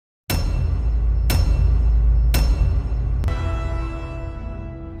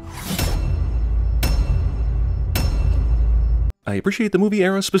I appreciate the movie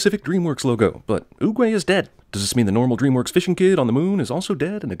era specific DreamWorks logo, but Oogway is dead. Does this mean the normal DreamWorks fishing kid on the moon is also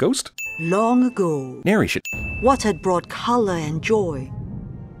dead and a ghost? Long ago, Narration. what had brought color and joy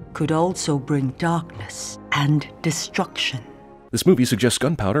could also bring darkness and destruction. This movie suggests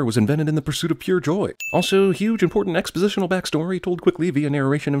gunpowder was invented in the pursuit of pure joy. Also, huge important expositional backstory told quickly via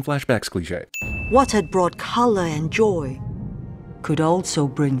narration and flashbacks cliché. What had brought color and joy could also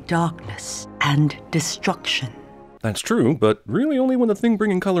bring darkness and destruction. That's true, but really only when the thing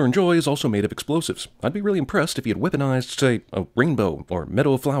bringing color and joy is also made of explosives. I'd be really impressed if he had weaponized, say, a rainbow or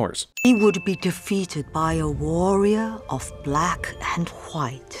meadow of flowers. He would be defeated by a warrior of black and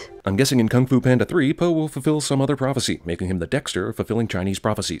white. I'm guessing in Kung Fu Panda 3, Po will fulfill some other prophecy, making him the Dexter of fulfilling Chinese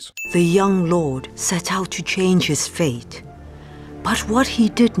prophecies. The young lord set out to change his fate, but what he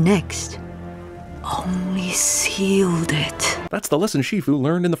did next only sealed it. That's the lesson Shifu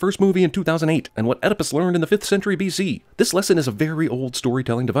learned in the first movie in 2008, and what Oedipus learned in the 5th century BC. This lesson is a very old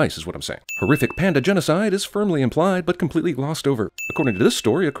storytelling device, is what I'm saying. Horrific panda genocide is firmly implied, but completely glossed over. According to this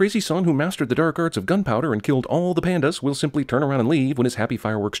story, a crazy son who mastered the dark arts of gunpowder and killed all the pandas will simply turn around and leave when his happy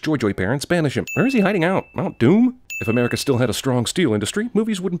fireworks joy parents banish him. Where is he hiding out? Mount Doom? If America still had a strong steel industry,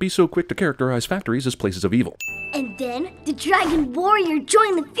 movies wouldn't be so quick to characterize factories as places of evil. And then the Dragon Warrior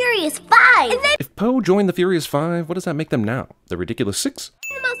joined the Furious Five! And then If Po joined the Furious Five, what does that make them now? The Ridiculous Six?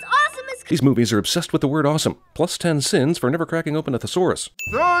 the most awesomest... These movies are obsessed with the word awesome, plus 10 sins for never cracking open a thesaurus.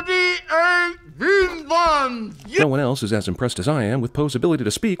 38 Vinland! No one else is as impressed as I am with Poe's ability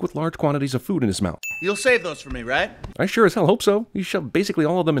to speak with large quantities of food in his mouth. You'll save those for me, right? I sure as hell hope so. He shoved basically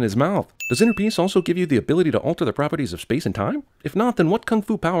all of them in his mouth. Does Inner Peace also give you the ability to alter the properties of space and time? If not, then what kung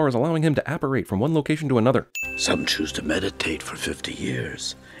fu power is allowing him to apparate from one location to another? Some choose to meditate for 50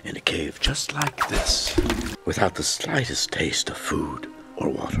 years in a cave just like this, without the slightest taste of food or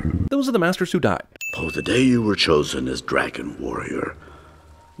water. Those are the masters who died. Oh, the day you were chosen as Dragon Warrior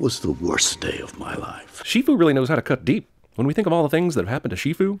was the worst day of my life. Shifu really knows how to cut deep. When we think of all the things that have happened to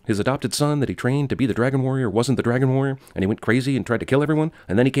Shifu, his adopted son that he trained to be the Dragon Warrior wasn't the Dragon Warrior, and he went crazy and tried to kill everyone,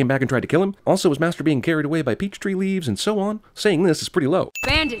 and then he came back and tried to kill him. Also, his master being carried away by peach tree leaves and so on. Saying this is pretty low.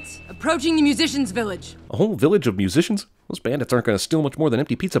 Bandits, approaching the musicians' village. A whole village of musicians? Those bandits aren't going to steal much more than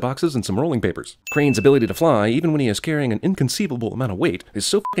empty pizza boxes and some rolling papers. Crane's ability to fly, even when he is carrying an inconceivable amount of weight, is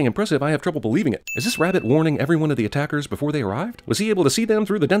so fucking impressive I have trouble believing it. Is this rabbit warning every one of the attackers before they arrived? Was he able to see them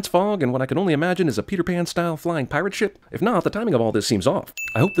through the dense fog and what I can only imagine is a Peter Pan-style flying pirate ship? If not, the timing of all this seems off.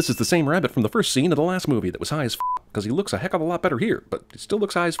 I hope this is the same rabbit from the first scene of the last movie that was high as because he looks a heck of a lot better here, but he still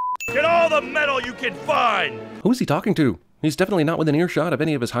looks high as Get all the metal you can find! Who is he talking to? He's definitely not within earshot of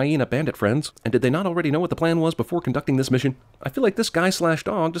any of his hyena bandit friends. And did they not already know what the plan was before conducting this mission? I feel like this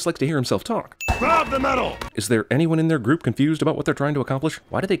guy/dog just likes to hear himself talk. Grab the metal! Is there anyone in their group confused about what they're trying to accomplish?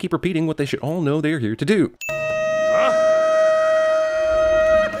 Why do they keep repeating what they should all know they're here to do?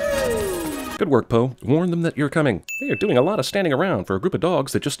 Good work, Po. Warn them that you're coming. They are doing a lot of standing around for a group of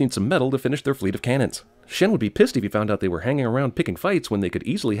dogs that just need some metal to finish their fleet of cannons. Shen would be pissed if he found out they were hanging around picking fights when they could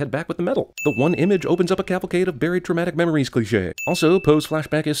easily head back with the metal. The one image opens up a cavalcade of buried traumatic memories cliché. Also, Po's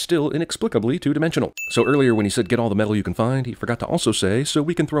flashback is still inexplicably two-dimensional. So earlier when he said get all the metal you can find, he forgot to also say so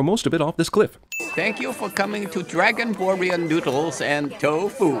we can throw most of it off this cliff. Thank you for coming to Dragon Warrior Noodles and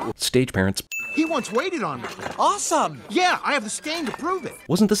Tofu. Stage parents. He once waited on me. Awesome! Yeah, I have the stain to prove it.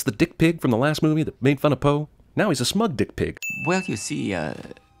 Wasn't this the dick pig from the last movie that made fun of Po? Now he's a smug dick pig. Well, you see,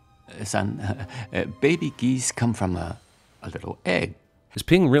 son, baby geese come from a little egg. Is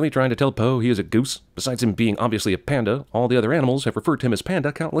Ping really trying to tell Po he is a goose? Besides him being obviously a panda, all the other animals have referred to him as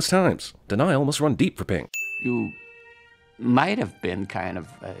Panda countless times. Denial must run deep for Ping. You might have been kind of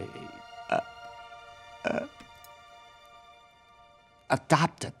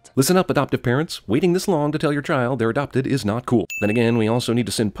adopted. Listen up, adoptive parents. Waiting this long to tell your child they're adopted is not cool. Then again, we also need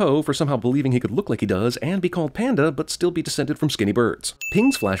to send Po for somehow believing he could look like he does and be called Panda but still be descended from skinny birds.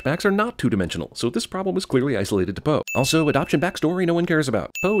 Ping's flashbacks are not two-dimensional, so this problem is clearly isolated to Po. Also, adoption backstory no one cares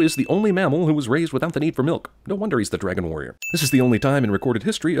about. Po is the only mammal who was raised without the need for milk. No wonder he's the Dragon Warrior. This is the only time in recorded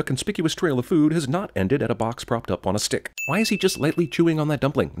history a conspicuous trail of food has not ended at a box propped up on a stick. Why is he just lightly chewing on that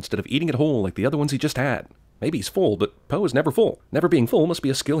dumpling instead of eating it whole like the other ones he just had? Maybe he's full, but Po is never full. Never being full must be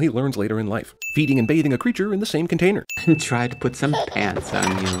a skill he learns later in life. Feeding and bathing a creature in the same container. Try to put some pants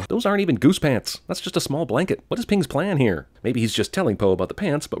on you. Those aren't even goose pants. That's just a small blanket. What is Ping's plan here? Maybe he's just telling Po about the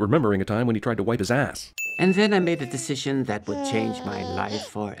pants, but remembering a time when he tried to wipe his ass. And then I made a decision that would change my life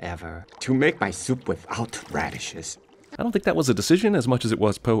forever. To make my soup without radishes. I don't think that was a decision as much as it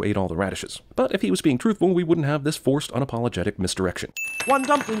was Po ate all the radishes. But if he was being truthful, we wouldn't have this forced, unapologetic misdirection. One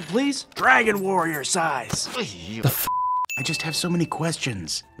dumpling, please. Dragon Warrior size. I just have so many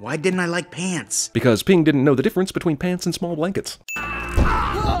questions. Why didn't I like pants? Because Ping didn't know the difference between pants and small blankets.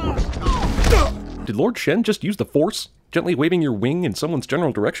 Did Lord Shen just use the Force? Gently waving your wing in someone's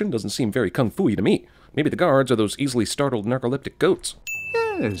general direction doesn't seem very kung fu-y to me. Maybe the guards are those easily startled narcoleptic goats.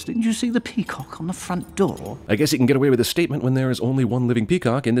 Yes, didn't you see the peacock on the front door? I guess he can get away with this statement when there is only one living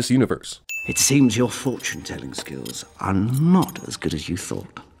peacock in this universe. It seems your fortune-telling skills are not as good as you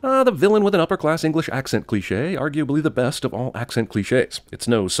thought. The villain with an upper-class English accent cliché, arguably the best of all accent clichés. It's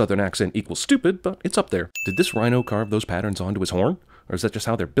no southern accent equals stupid, but it's up there. Did this rhino carve those patterns onto his horn? Or is that just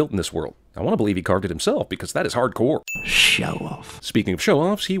how they're built in this world? I want to believe he carved it himself, because that is hardcore. Show off. Speaking of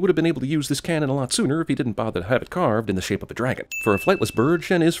show-offs, he would have been able to use this cannon a lot sooner if he didn't bother to have it carved in the shape of a dragon. For a flightless bird,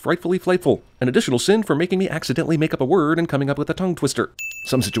 Shen is frightfully flightful. An additional sin for making me accidentally make up a word and coming up with a tongue twister.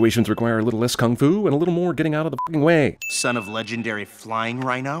 Some situations require a little less kung fu and a little more getting out of the f***ing way. Son of legendary flying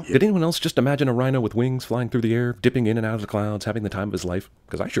rhino? Did anyone else just imagine a rhino with wings flying through the air, dipping in and out of the clouds, having the time of his life?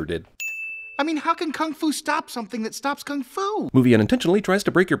 Because I sure did. I mean, how can kung fu stop something that stops kung fu? Movie unintentionally tries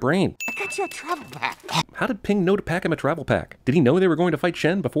to break your brain. I got you a travel pack. How did Ping know to pack him a travel pack? Did he know they were going to fight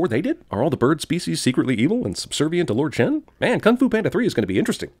Shen before they did? Are all the bird species secretly evil and subservient to Lord Shen? Man, Kung Fu Panda 3 is going to be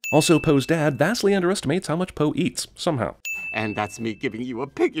interesting. Also, Poe's dad vastly underestimates how much Poe eats, somehow. And that's me giving you a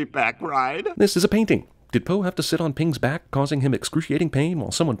piggyback ride. This is a painting. Did Poe have to sit on Ping's back, causing him excruciating pain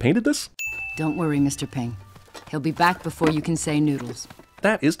while someone painted this? Don't worry, Mr. Ping. He'll be back before you can say noodles.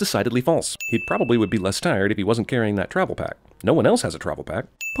 That is decidedly false. He probably would be less tired if he wasn't carrying that travel pack. No one else has a travel pack.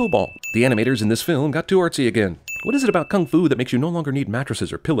 Poe Ball. The animators in this film got too artsy again. What is it about Kung Fu that makes you no longer need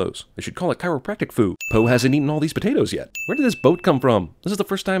mattresses or pillows? They should call it chiropractic fu. Poe hasn't eaten all these potatoes yet. Where did this boat come from? This is the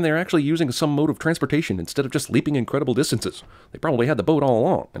first time they're actually using some mode of transportation instead of just leaping incredible distances. They probably had the boat all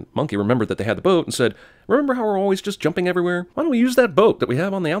along, and Monkey remembered that they had the boat and said, "Remember how we're always just jumping everywhere? Why don't we use that boat that we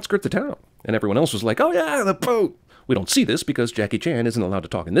have on the outskirts of town?" And everyone else was like, "Oh yeah, the boat!" We don't see this because Jackie Chan isn't allowed to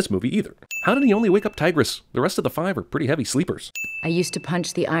talk in this movie either. How did he only wake up Tigress? The rest of the 5 are pretty heavy sleepers. I used to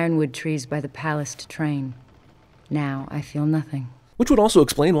punch the ironwood trees by the palace to train. Now I feel nothing. Which would also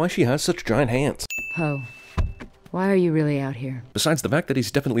explain why she has such giant hands. Poe, why are you really out here? Besides the fact that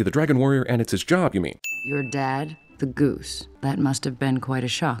he's definitely the Dragon Warrior and it's his job, you mean? Your dad, the goose. That must have been quite a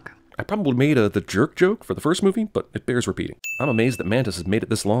shock. I probably made the jerk joke for the first movie, but it bears repeating. I'm amazed that Mantis has made it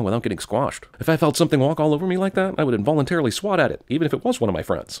this long without getting squashed. If I felt something walk all over me like that, I would involuntarily swat at it, even if it was one of my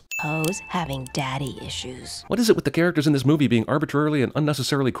friends. Poe's having daddy issues. What is it with the characters in this movie being arbitrarily and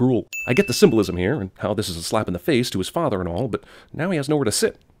unnecessarily cruel? I get the symbolism here, and how this is a slap in the face to his father and all, but now he has nowhere to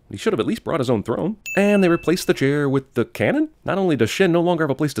sit. He should have at least brought his own throne. And they replaced the chair with the cannon? Not only does Shen no longer have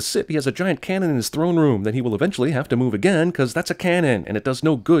a place to sit, he has a giant cannon in his throne room that he will eventually have to move again, because that's a cannon, and it does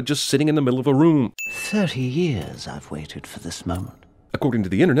no good just sitting in the middle of a room. 30 years I've waited for this moment. According to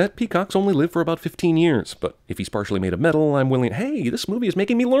the internet, peacocks only live for about 15 years, but if he's partially made of metal, I'm willing— hey, this movie is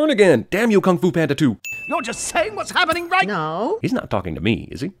making me learn again! Damn you, Kung Fu Panda 2! You're just saying what's happening right now. No. He's not talking to me,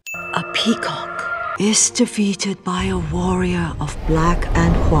 is he? A peacock is defeated by a warrior of black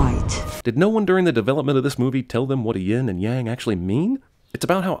and white. Did no one during the development of this movie tell them what a yin and yang actually mean? It's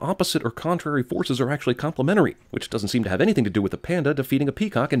about how opposite or contrary forces are actually complementary, which doesn't seem to have anything to do with a panda defeating a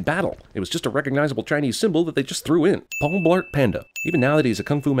peacock in battle. It was just a recognizable Chinese symbol that they just threw in. Paul Blart Panda. Even now that he's a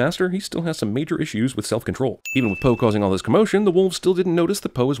kung fu master, he still has some major issues with self-control. Even with Poe causing all this commotion, the wolves still didn't notice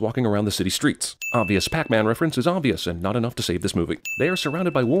that Poe is walking around the city streets. Obvious Pac-Man reference is obvious and not enough to save this movie. They are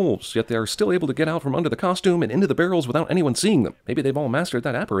surrounded by wolves, yet they are still able to get out from under the costume and into the barrels without anyone seeing them. Maybe they've all mastered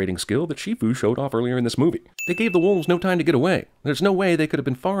that apparating skill that Shifu showed off earlier in this movie. They gave the wolves no time to get away. There's no way they could have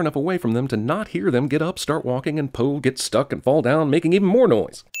been far enough away from them to not hear them get up, start walking, and Poe get stuck and fall down, making even more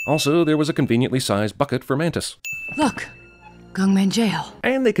noise. Also, there was a conveniently sized bucket for Mantis. Look! Gungman Jail.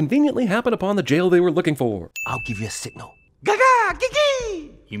 And they conveniently happened upon the jail they were looking for. I'll give you a signal. Gaga!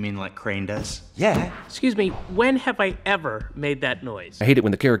 Gigi! You mean like Crane does? Yeah. Excuse me, when have I ever made that noise? I hate it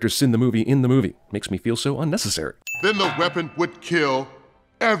when the characters sin the movie in the movie. Makes me feel so unnecessary. Then the weapon would kill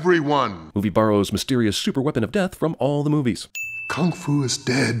everyone. Movie borrows mysterious super weapon of death from all the movies. Kung Fu is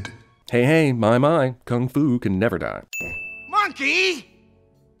dead. Hey, my, Kung Fu can never die. Monkey!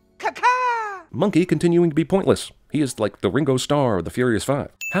 Kaka! Monkey continuing to be pointless. He is like the Ringo Starr of the Furious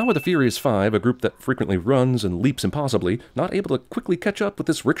Five. How are the Furious Five, a group that frequently runs and leaps impossibly, not able to quickly catch up with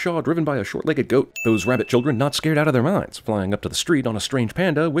this rickshaw driven by a short-legged goat? Those rabbit children not scared out of their minds, flying up to the street on a strange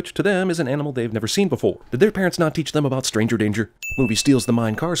panda, which to them is an animal they've never seen before. Did their parents not teach them about stranger danger? Movie steals the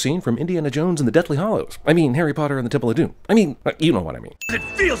mine car scene from Indiana Jones and the Deathly Hallows. I mean, Harry Potter and the Temple of Doom. I mean, you know what I mean. It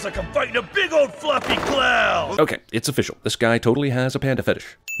feels like I'm fighting a big old floppy cloud. Okay, it's official. This guy totally has a panda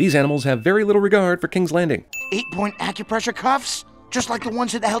fetish. These animals have very little regard for King's Landing. 8-point acupressure cuffs? just like the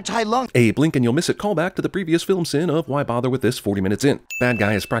ones that held Tai Lung. A blink and you'll miss it callback to the previous film sin of why bother with this 40 minutes in. Bad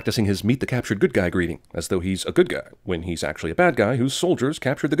guy is practicing his meet the captured good guy greeting, as though he's a good guy, when he's actually a bad guy whose soldiers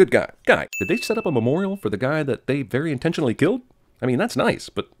captured the good guy. Did they set up a memorial for the guy that they very intentionally killed? I mean, that's nice,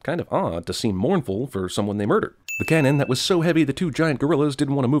 but kind of odd to seem mournful for someone they murdered. The cannon that was so heavy the two giant gorillas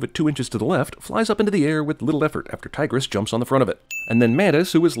didn't want to move it 2 inches to the left flies up into the air with little effort after Tigress jumps on the front of it. And then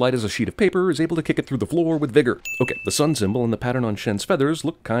Mantis, who is light as a sheet of paper, is able to kick it through the floor with vigor. Okay, the sun symbol and the pattern on Shen's feathers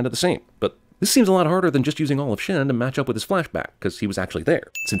look kind of the same, but this seems a lot harder than just using all of Shen to match up with his flashback, because he was actually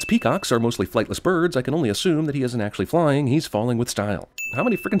there. Since peacocks are mostly flightless birds, I can only assume that he isn't actually flying, he's falling with style. How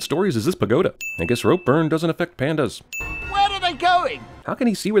many frickin' stories is this pagoda? I guess rope burn doesn't affect pandas. Where are they going? How can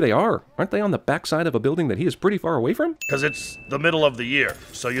he see where they are? Aren't they on the backside of a building that he is pretty far away from? Because it's the middle of the year,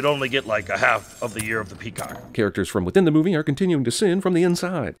 so you'd only get like a half of the year of the peacock. Characters from within the movie are continuing to sin from the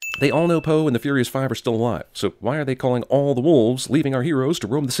inside. They all know Poe and the Furious Five are still alive, so why are they calling all the wolves, leaving our heroes to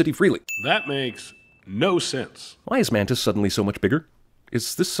roam the city freely? That makes no sense. Why is Mantis suddenly so much bigger?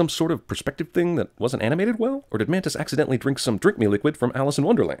 Is this some sort of perspective thing that wasn't animated well? Or did Mantis accidentally drink some drink-me liquid from Alice in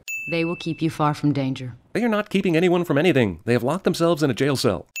Wonderland? They will keep you far from danger. They are not keeping anyone from anything. They have locked themselves in a jail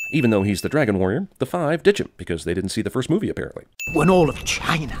cell. Even though he's the Dragon Warrior, the Five ditch him because they didn't see the first movie, apparently. When all of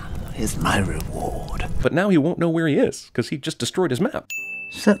China is my reward. But now he won't know where he is, because he just destroyed his map.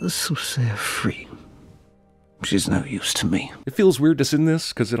 Set the soothsayer free. She's no use to me. It feels weird to send this,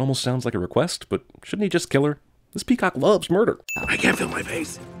 because it almost sounds like a request, but shouldn't he just kill her? This peacock loves murder. I can't feel my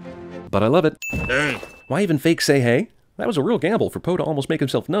face. But I love it. Hey. Why even fake say hey? That was a real gamble for Poe to almost make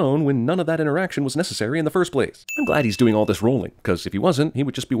himself known when none of that interaction was necessary in the first place. I'm glad he's doing all this rolling, because if he wasn't, he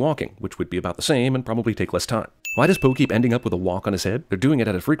would just be walking, which would be about the same and probably take less time. Why does Poe keep ending up with a walk on his head? They're doing it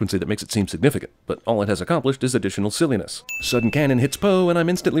at a frequency that makes it seem significant, but all it has accomplished is additional silliness. Sudden cannon hits Poe, and I'm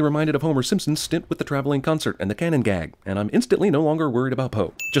instantly reminded of Homer Simpson's stint with the traveling concert and the cannon gag, and I'm instantly no longer worried about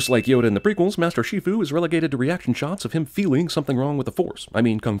Poe. Just like Yoda in the prequels, Master Shifu is relegated to reaction shots of him feeling something wrong with the Force. I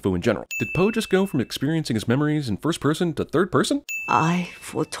mean, Kung Fu in general. Did Poe just go from experiencing his memories in first person to third person? I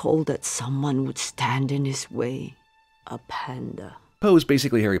foretold that someone would stand in his way. A panda. Poe's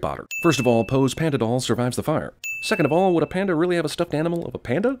basically Harry Potter. First of all, Poe's panda doll survives the fire. Second of all, would a panda really have a stuffed animal of a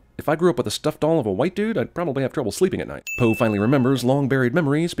panda? If I grew up with a stuffed doll of a white dude, I'd probably have trouble sleeping at night. Poe finally remembers long-buried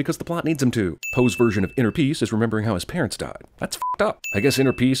memories because the plot needs him to. Poe's version of inner peace is remembering how his parents died. That's f***ed up. I guess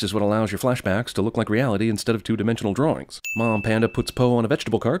inner peace is what allows your flashbacks to look like reality instead of two-dimensional drawings. Mom Panda puts Poe on a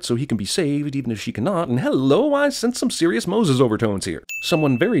vegetable cart so he can be saved even if she cannot, and hello, I sense some serious Moses overtones here.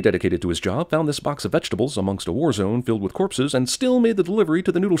 Someone very dedicated to his job found this box of vegetables amongst a war zone filled with corpses and still made the delivery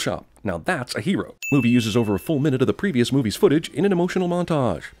to the noodle shop. Now that's a hero. Movie uses over a full minute of the previous movie's footage in an emotional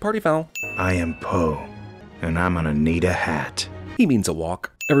montage. Party foul. I am Poe, and I'm gonna need a hat. He means a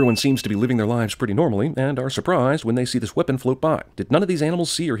walk. Everyone seems to be living their lives pretty normally, and are surprised when they see this weapon float by. Did none of these animals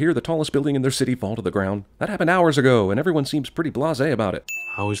see or hear the tallest building in their city fall to the ground? That happened hours ago, and everyone seems pretty blasé about it.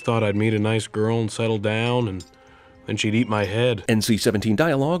 I always thought I'd meet a nice girl and settle down, and then she'd eat my head. NC-17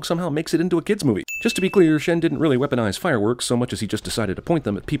 dialogue somehow makes it into a kid's movie. Just to be clear, Shen didn't really weaponize fireworks so much as he just decided to point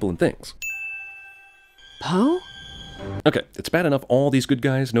them at people and things. Poe? Okay, it's bad enough all these good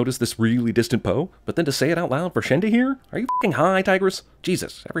guys notice this really distant Poe, but then to say it out loud for Shen to hear? Are you f***ing high, Tigress?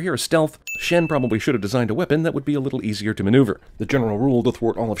 Jesus, ever hear of stealth? Shen probably should have designed a weapon that would be a little easier to maneuver. The general rule to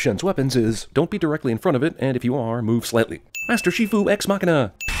thwart all of Shen's weapons is, don't be directly in front of it, and if you are, move slightly. Master Shifu Ex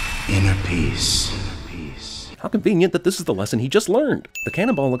Machina! Inner peace. How convenient that this is the lesson he just learned. The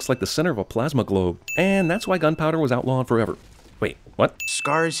cannonball looks like the center of a plasma globe, and that's why gunpowder was outlawed forever. Wait, what?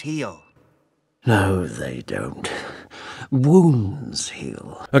 Scars heal. No, they don't. Wounds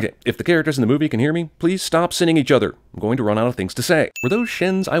heal. Okay, if the characters in the movie can hear me, please stop sinning each other. I'm going to run out of things to say. Were those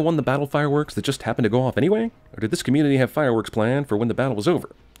Shen's I won the battle fireworks that just happened to go off anyway? Or did this community have fireworks planned for when the battle was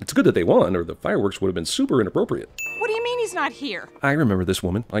over? It's good that they won, or the fireworks would have been super inappropriate. What do you mean he's not here? I remember this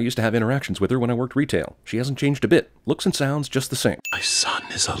woman. I used to have interactions with her when I worked retail. She hasn't changed a bit. Looks and sounds just the same. My son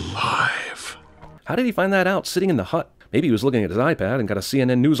is alive. How did he find that out sitting in the hut? Maybe he was looking at his iPad and got a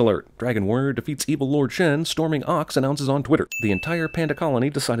CNN news alert. Dragon Warrior defeats evil Lord Shen, storming Ox announces on Twitter. The entire panda colony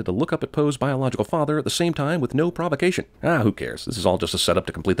decided to look up at Poe's biological father at the same time with no provocation. Who cares? This is all just a setup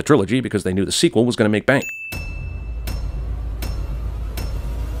to complete the trilogy because they knew the sequel was going to make bank.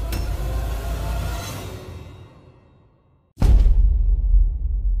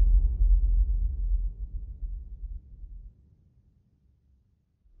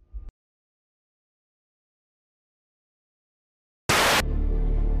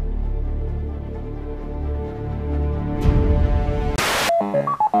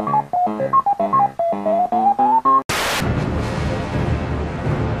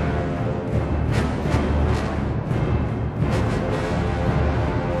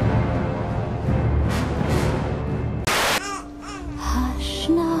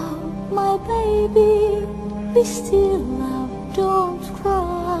 Baby, be still now, don't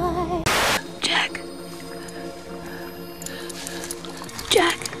cry. Jack.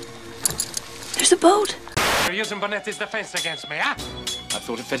 Jack. There's a boat. You're using Bonetti's defense against me, huh? I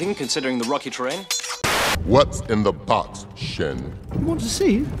thought it fitting, considering the rocky terrain. What's in the box, Shen? You want to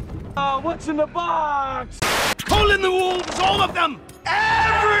see? What's in the box? Hole in the wolves, all of them!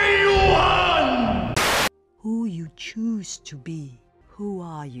 Everyone! Who you choose to be. Who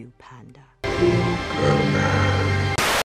are you, Panda? Superman.